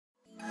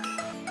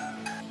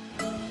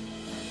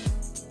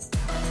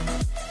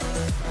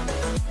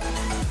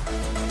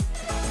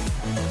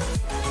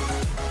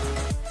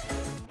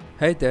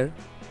Hey there,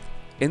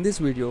 in this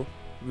video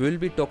we will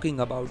be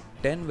talking about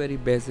 10 very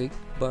basic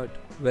but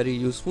very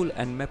useful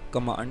Nmap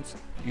commands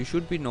you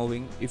should be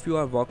knowing if you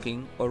are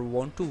working or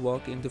want to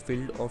work in the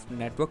field of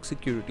network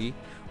security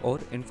or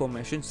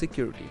information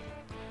security.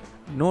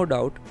 No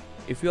doubt,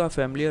 if you are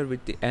familiar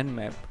with the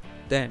Nmap,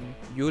 then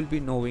you will be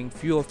knowing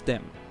few of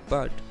them,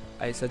 but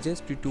I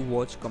suggest you to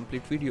watch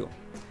complete video.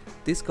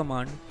 This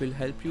command will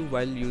help you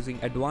while using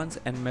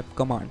advanced Nmap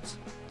commands.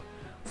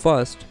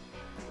 First,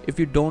 if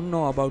you don't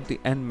know about the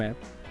Nmap,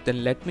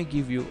 then let me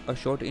give you a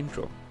short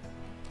intro.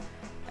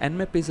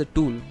 Nmap is a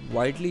tool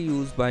widely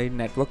used by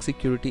network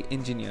security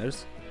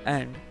engineers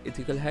and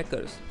ethical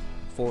hackers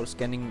for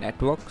scanning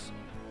networks,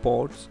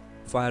 ports,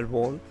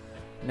 firewall,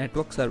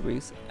 network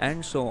service,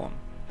 and so on.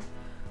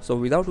 So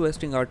without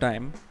wasting our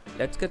time,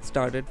 let's get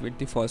started with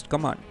the first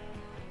command.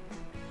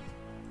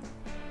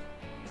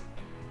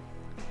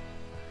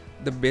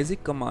 The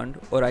basic command,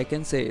 or I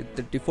can say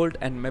the default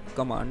Nmap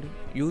command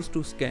used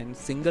to scan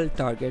single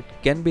target,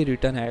 can be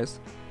written as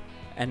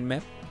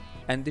Nmap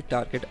and the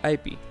target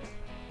IP.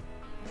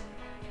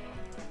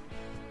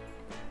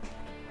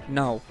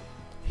 Now,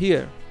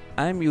 here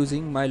I am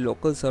using my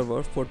local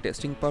server for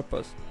testing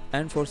purpose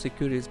and for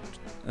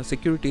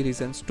security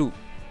reasons too.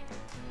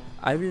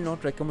 I will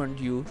not recommend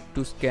you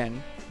to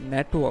scan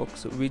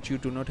networks which you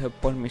do not have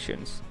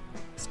permissions.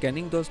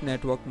 Scanning those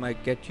networks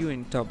might get you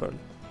in trouble,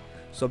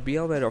 so be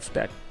aware of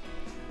that.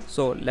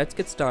 So let's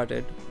get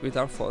started with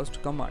our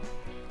first command,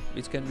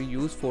 which can be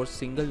used for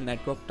single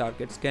network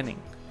target scanning,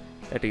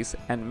 that is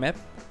Nmap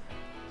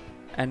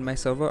and my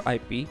server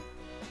IP.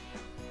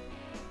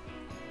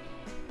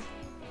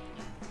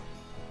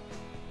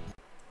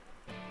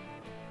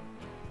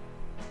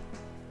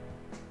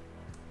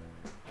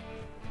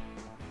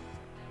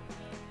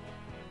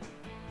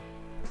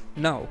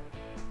 Now,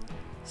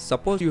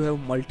 suppose you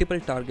have multiple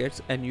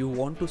targets and you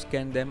want to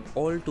scan them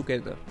all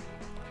together.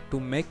 To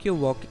make your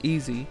work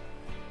easy,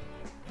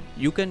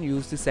 you can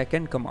use the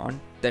second command,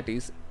 that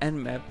is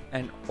Nmap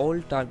and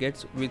all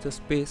targets with a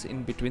space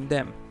in between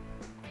them.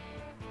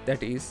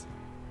 That is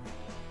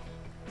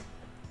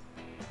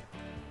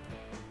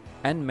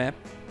Nmap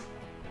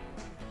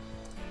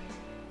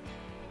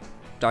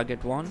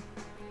target 1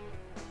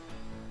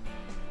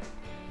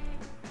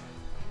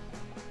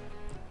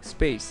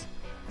 space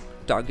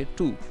target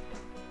 2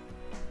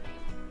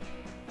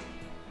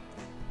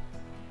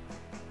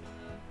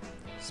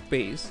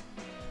 space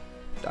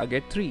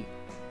target 3.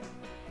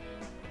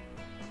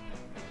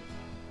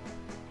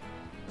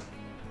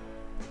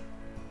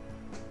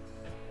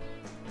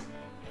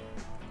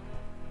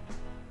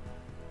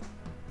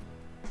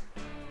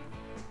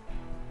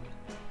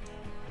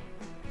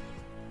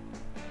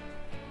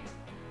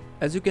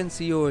 As you can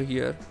see over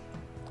here,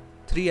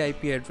 3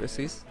 IP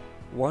addresses,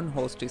 1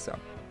 host is up.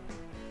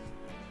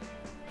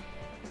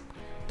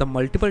 The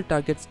multiple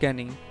target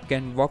scanning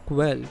can work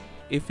well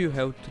if you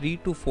have 3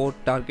 to 4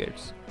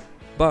 targets,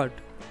 but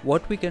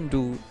what we can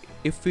do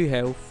if we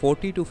have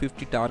 40 to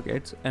 50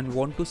 targets and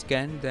want to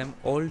scan them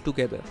all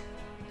together?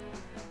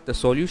 The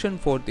solution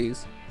for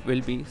this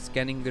will be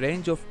scanning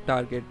range of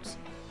targets.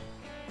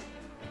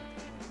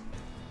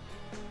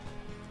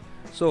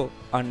 So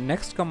our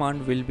next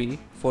command will be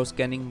for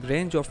scanning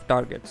range of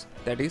targets,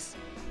 that is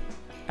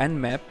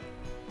Nmap,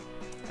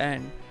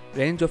 and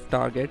range of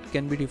target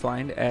can be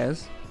defined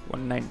as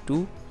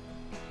 192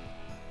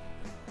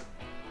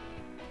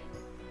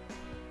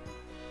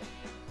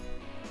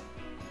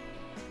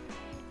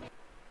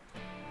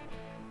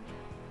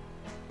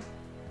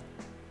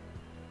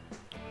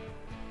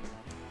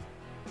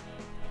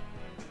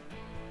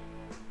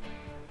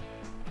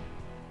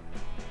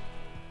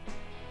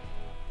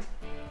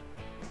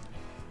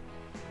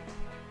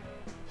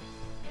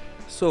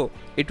 So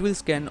it will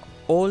scan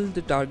all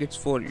the targets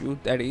for you,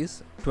 that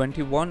is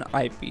 21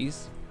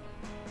 IPs.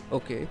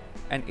 Okay,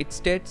 and it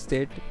states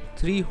that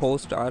 3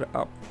 hosts are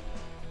up.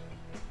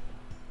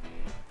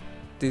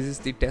 This is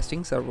the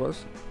testing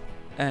servers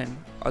and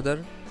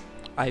other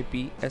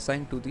IP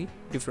assigned to the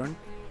different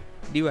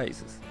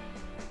devices.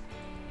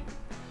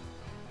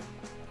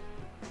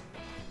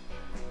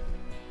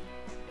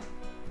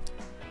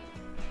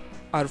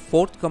 Our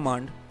fourth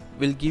command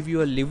will give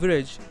you a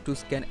leverage to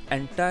scan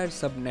entire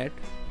subnet,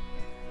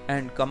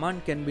 and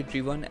command can be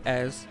driven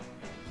as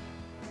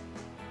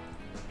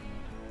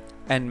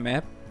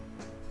Nmap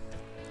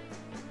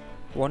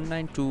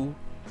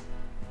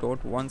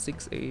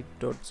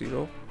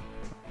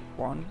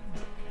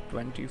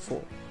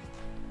 192.168.0.124.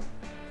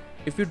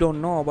 If you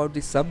don't know about the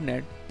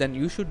subnet, then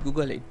you should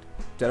Google it.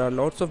 There are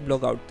lots of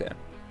blogs out there.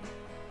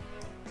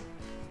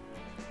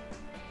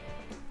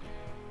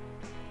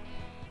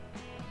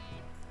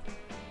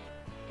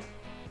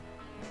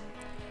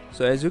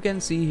 So as you can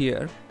see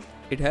here,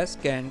 it has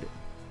scanned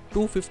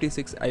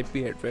 256 IP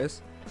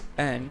address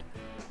and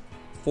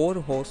 4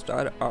 hosts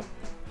are up.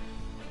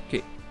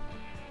 Okay,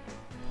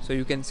 so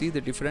you can see the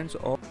difference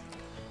of.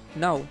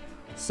 Now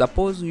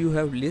suppose you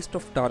have list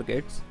of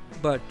targets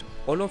but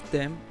all of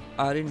them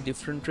are in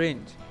different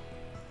range.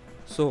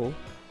 So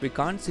we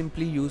can't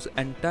simply use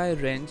entire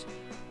range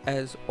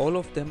as all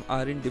of them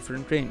are in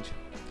different range.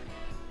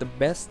 The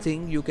best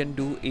thing you can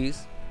do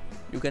is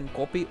you can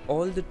copy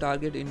all the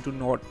target into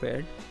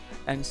Notepad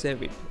and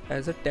save it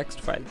as a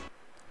text file.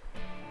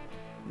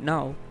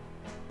 Now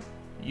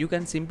you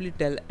can simply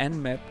tell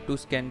Nmap to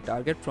scan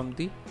target from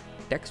the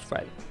text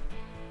file.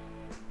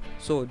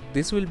 So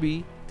this will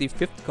be the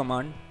fifth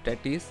command,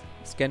 that is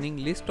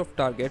scanning list of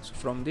targets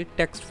from the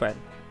text file,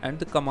 and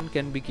the command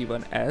can be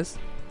given as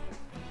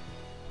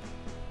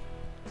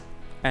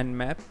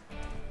Nmap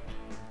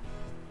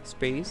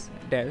space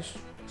dash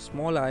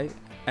small I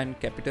and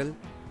capital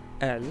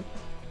L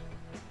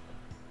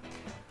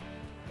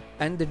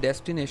and the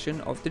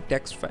destination of the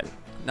text file.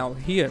 Now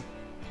here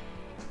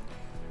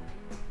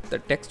the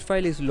text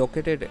file is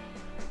located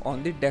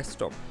on the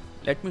desktop.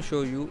 Let me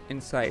show you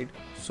inside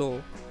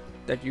so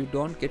that you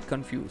don't get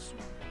confused.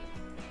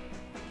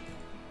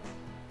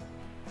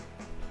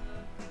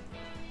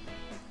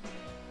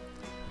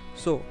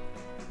 So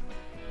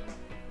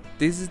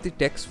this is the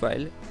text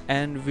file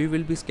and we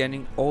will be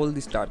scanning all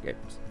these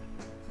targets.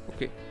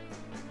 Okay,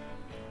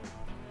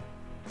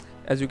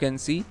 as you can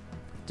see,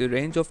 the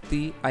range of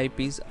the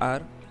IPs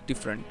are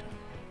different.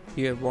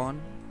 Here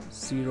 1,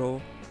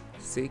 0,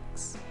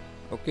 6.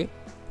 Okay,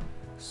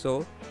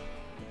 so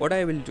what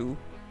I will do,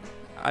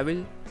 I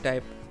will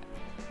type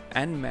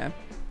nmap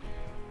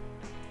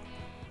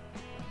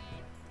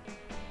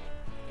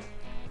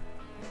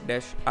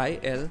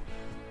 -il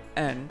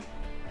and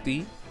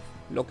the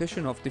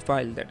location of the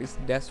file, that is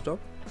desktop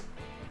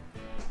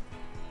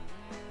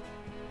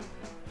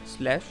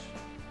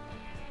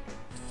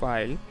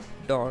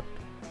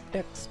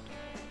 /file.text.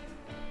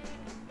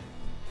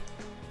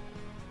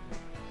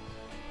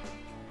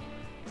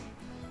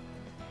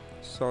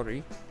 Sorry,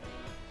 it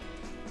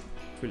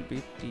will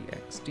be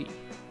txt.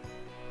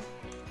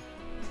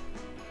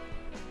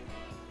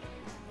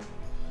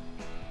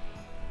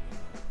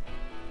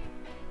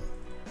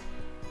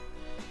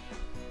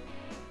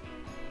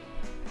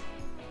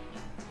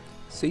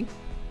 See,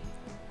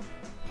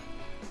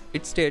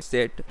 it states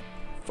that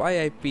 5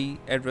 IP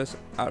addresses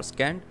are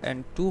scanned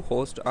and 2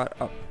 hosts are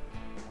up,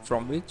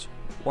 from which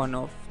one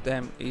of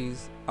them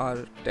is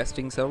our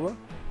testing server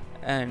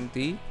and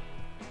the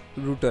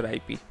router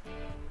IP.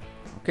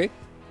 Okay,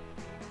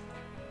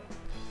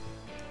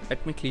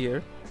 let me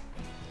clear.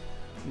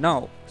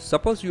 Now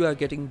suppose you are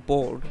getting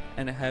bored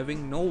and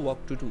having no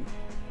work to do,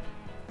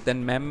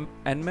 then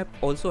Nmap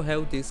also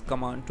have this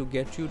command to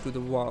get you to the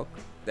work,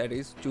 that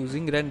is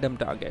choosing random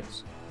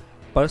targets.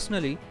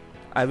 Personally,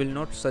 I will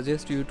not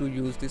suggest you to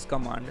use this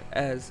command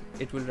as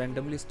it will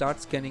randomly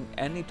start scanning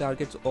any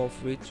targets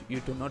of which you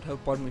do not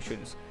have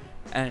permissions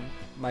and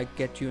might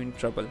get you in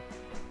trouble.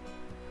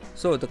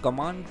 So the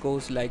command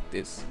goes like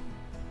this: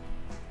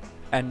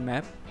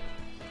 nmap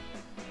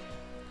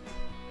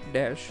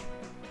dash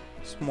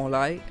small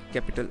I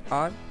capital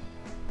R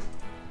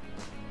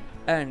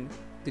and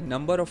the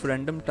number of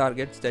random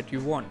targets that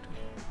you want.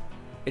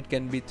 It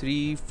can be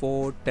 3,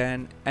 4,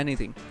 10,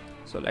 anything.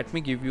 So let me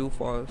give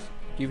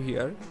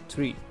here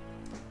 3.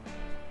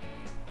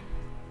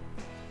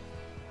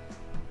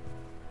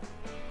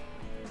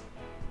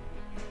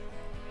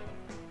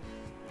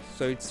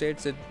 So it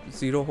states that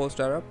 0 hosts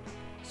are up.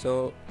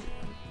 So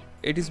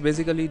it is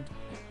basically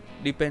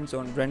depends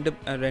on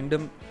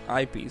random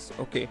IPs.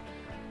 Okay,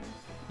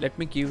 let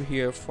me give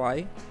here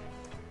 5.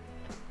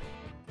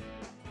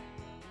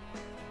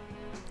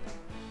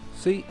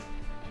 See,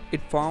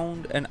 it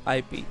found an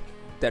IP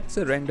that's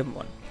a random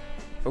one.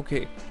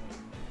 Okay,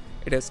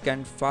 it has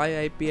scanned 5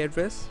 IP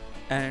address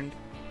and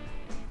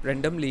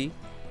randomly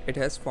it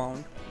has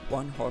found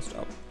 1 host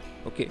up.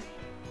 Okay,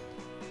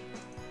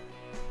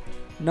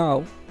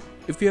 now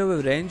if you have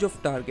a range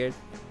of target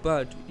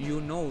but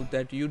you know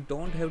that you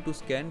don't have to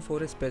scan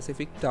for a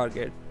specific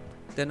target,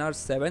 then our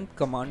 7th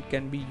command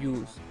can be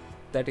used,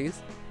 that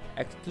is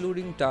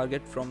excluding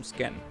target from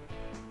scan.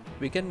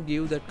 We can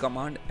give that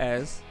command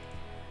as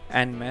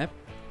nmap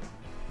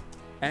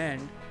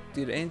and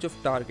the range of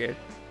target,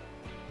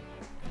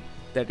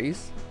 that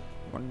is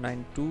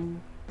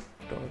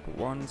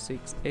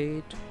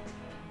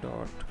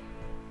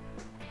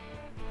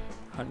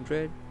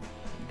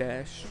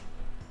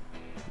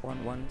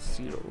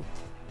 192.168.100-110,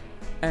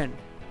 and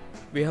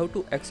we have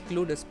to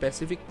exclude a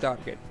specific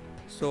target,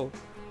 so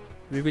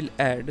we will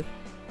add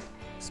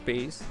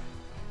space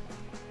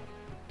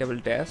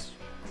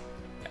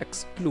 /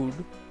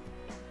 exclude,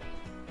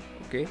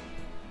 okay,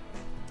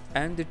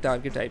 and the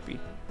target IP.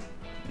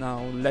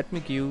 Now let me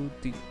give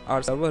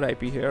our server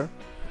IP here,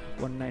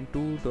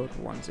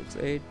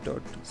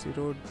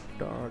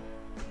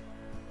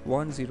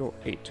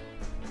 192.168.0.108.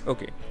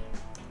 okay,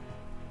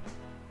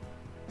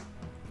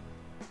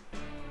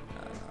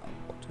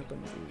 what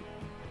happened to,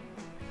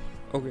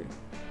 okay,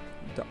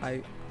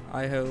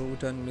 I have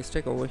done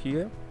mistake over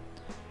here.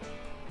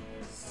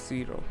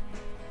 0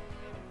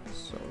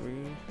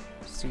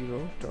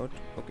 dot,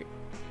 okay,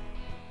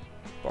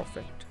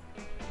 perfect.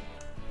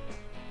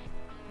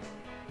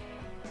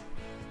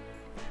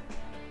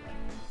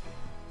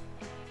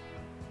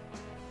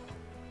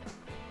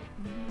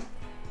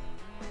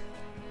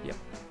 Yeah,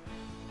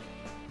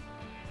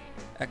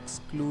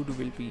 exclude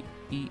will be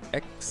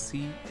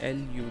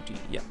EXCLUD.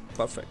 Yeah,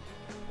 perfect.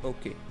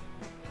 Okay.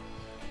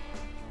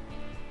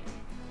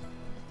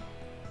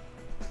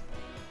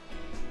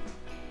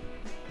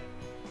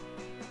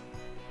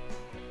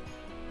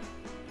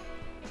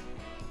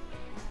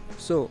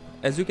 So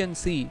as you can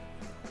see,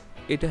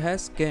 it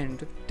has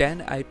scanned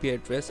 10 IP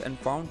address and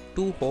found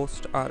 2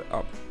 hosts are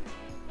up,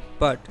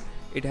 but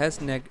it has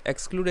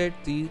excluded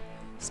the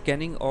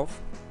scanning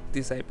of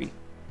this IP,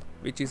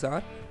 which is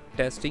our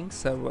testing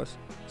server.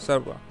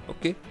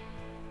 Okay,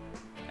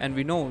 and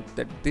we know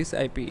that this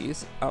IP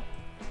is up.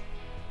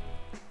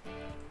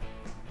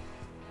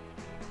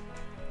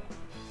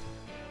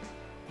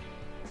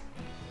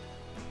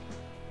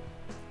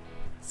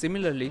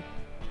 Similarly,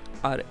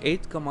 our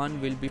 8th command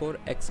will be for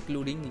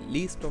excluding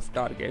list of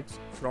targets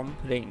from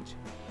range.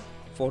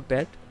 For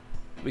that,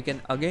 we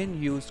can again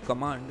use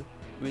command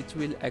which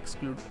will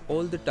exclude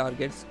all the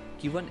targets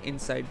given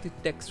inside the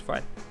text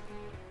file,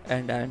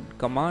 and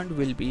command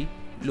will be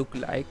look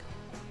like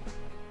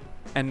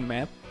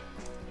nmap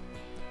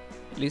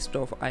list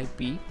of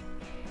IP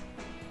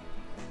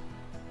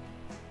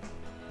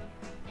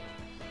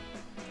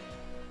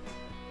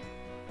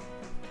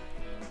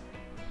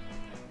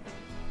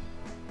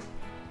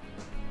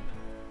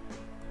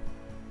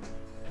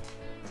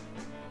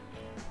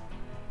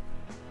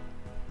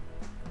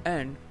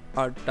and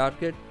our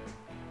target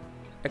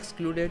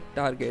excluded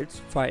targets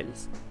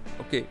files.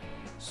 Okay,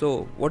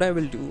 so what I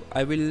will do,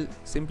 I will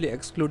simply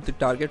exclude the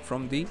target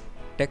from the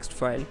text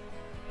file.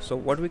 So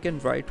what we can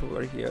write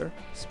over here,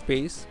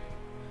 space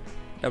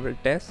double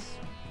test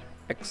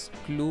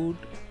exclude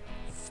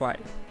file,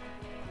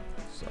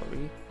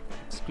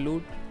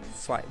 exclude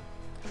file.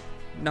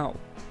 Now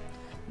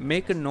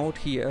make a note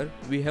here,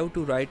 we have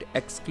to write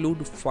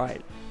exclude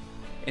file.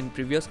 In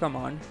previous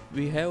command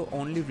we have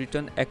only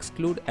written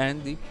exclude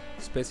and the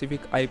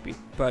specific IP,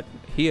 but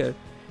here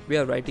we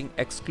are writing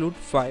exclude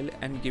file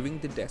and giving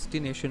the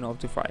destination of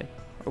the file.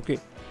 Okay,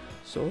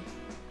 so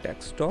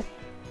desktop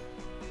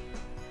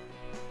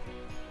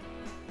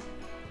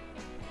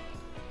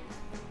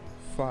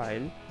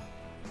file.txt.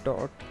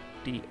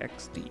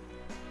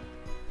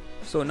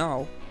 So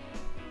now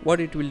what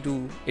it will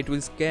do, it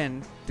will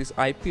scan this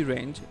IP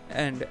range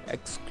and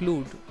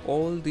exclude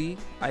all the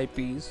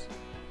IPs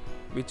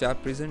which are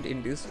present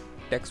in this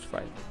text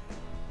file.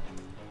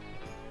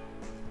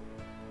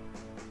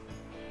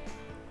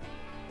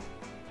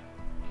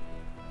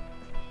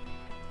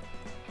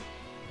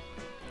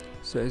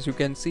 So as you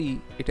can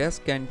see, it has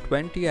scanned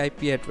 20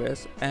 IP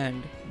address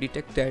and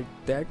detected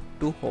that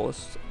 2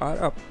 hosts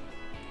are up.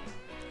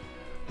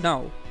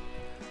 Now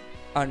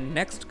our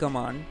next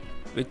command,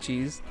 which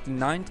is the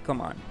 9th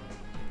command.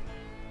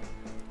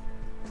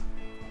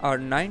 Our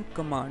 9th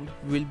command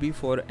will be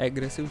for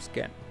aggressive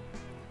scan.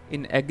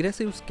 In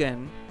aggressive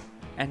scan,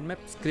 Nmap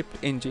script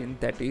engine,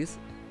 that is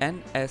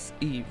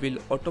NSE, will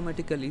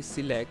automatically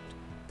select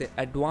the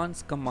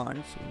advanced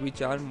commands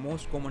which are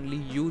most commonly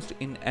used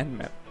in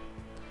Nmap.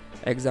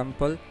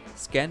 Example,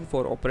 scan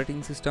for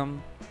operating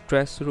system,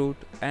 trace route,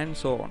 and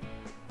so on.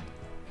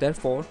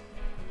 Therefore,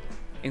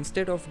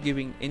 instead of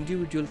giving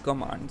individual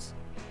commands,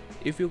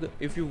 if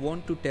you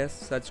want to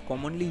test such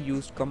commonly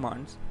used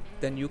commands,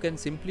 then you can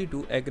simply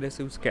do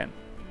aggressive scan.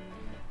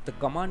 The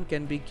command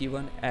can be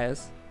given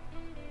as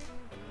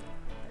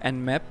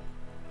nmap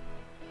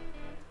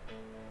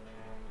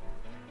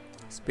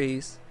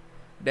space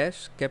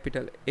dash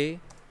capital A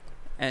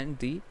and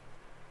the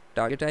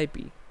target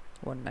IP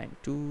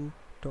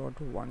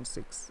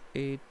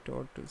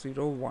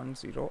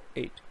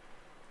 192.168.0.108.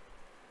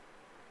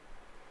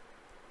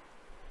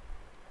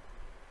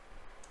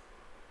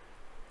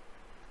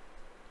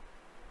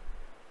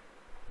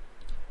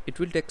 It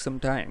will take some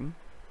time.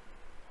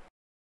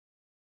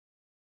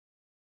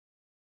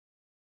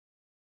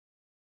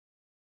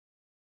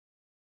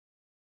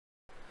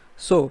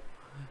 So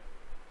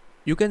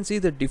you can see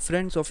the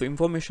difference of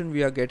information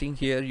we are getting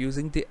here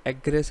using the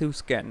aggressive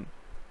scan.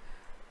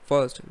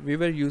 First we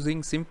were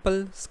using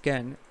simple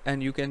scan,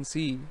 and you can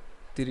see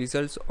the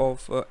results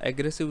of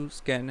aggressive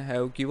scan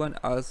have given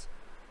us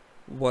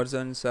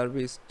version,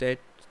 service, state,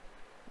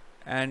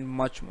 and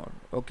much more.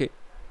 Okay,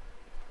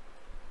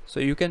 so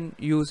you can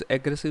use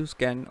aggressive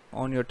scan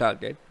on your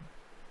target.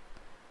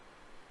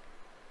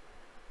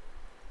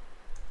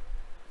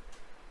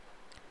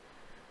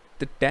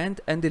 The 10th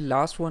and the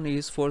last one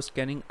is for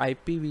scanning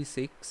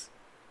IPv6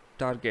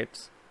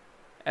 targets.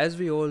 As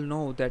we all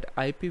know that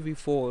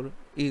IPv4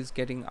 is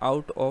getting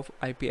out of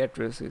IP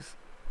addresses.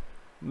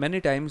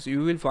 Many times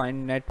you will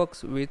find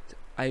networks with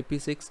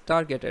IP6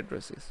 target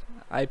addresses.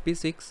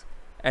 IP6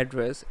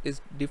 address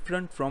is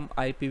different from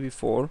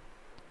IPv4.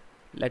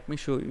 Let me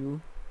show you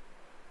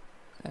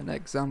an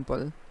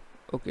example.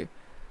 Okay,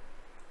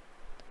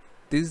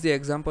 this is the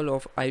example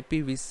of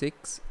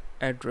IPv6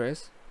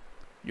 address.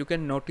 You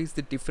can notice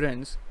the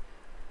difference.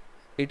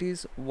 It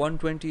is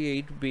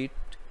 128 bit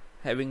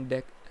having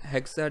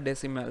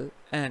hexadecimal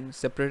and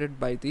separated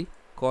by the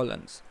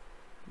colons.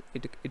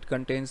 It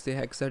contains the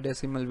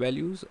hexadecimal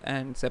values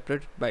and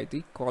separated by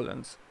the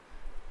colons.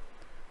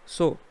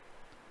 So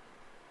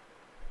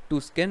To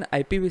scan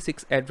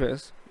IPv6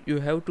 address, you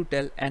have to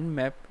tell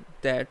Nmap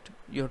that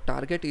your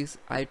target is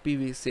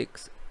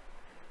IPv6,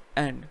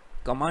 and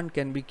command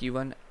can be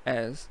given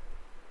as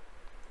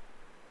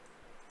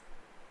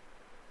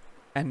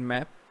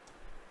Nmap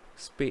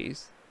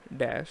space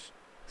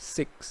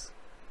 -6,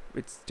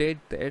 which state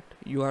that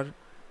you are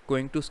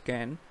going to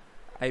scan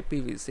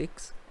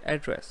IPv6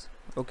 address.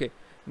 Okay,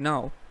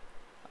 now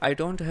I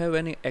don't have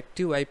any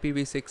active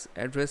IPv6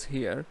 address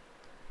here,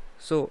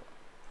 so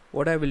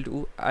what I will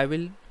do, I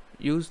will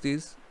use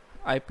this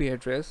IP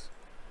address.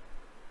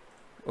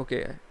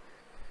 Okay,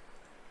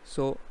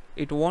 so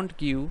it won't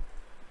give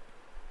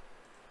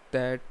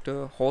that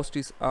host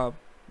is up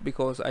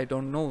because I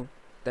don't know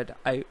that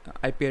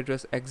IP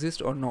address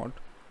exists or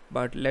not,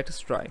 but let's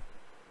try.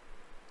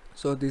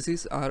 So this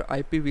is our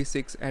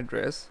IPv6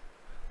 address.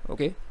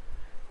 Okay,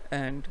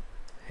 and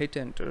hit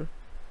enter.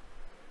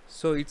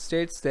 So it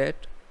states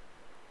that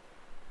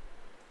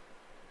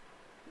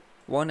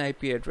one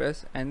IP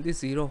address and the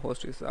 0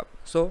 host is up.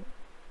 So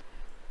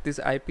this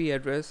IP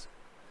address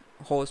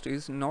host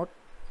is not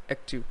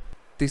active.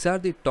 These are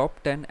the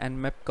top 10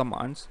 Nmap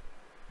commands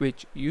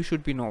which you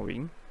should be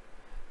knowing.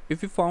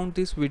 If you found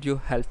this video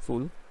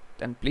helpful,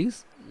 then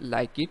please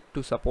like it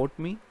to support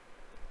me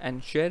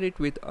and share it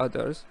with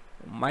others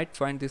who might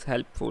find this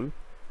helpful,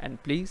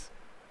 and please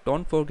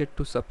don't forget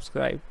to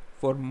subscribe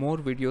for more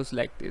videos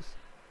like this.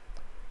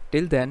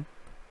 Till then,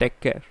 take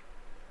care.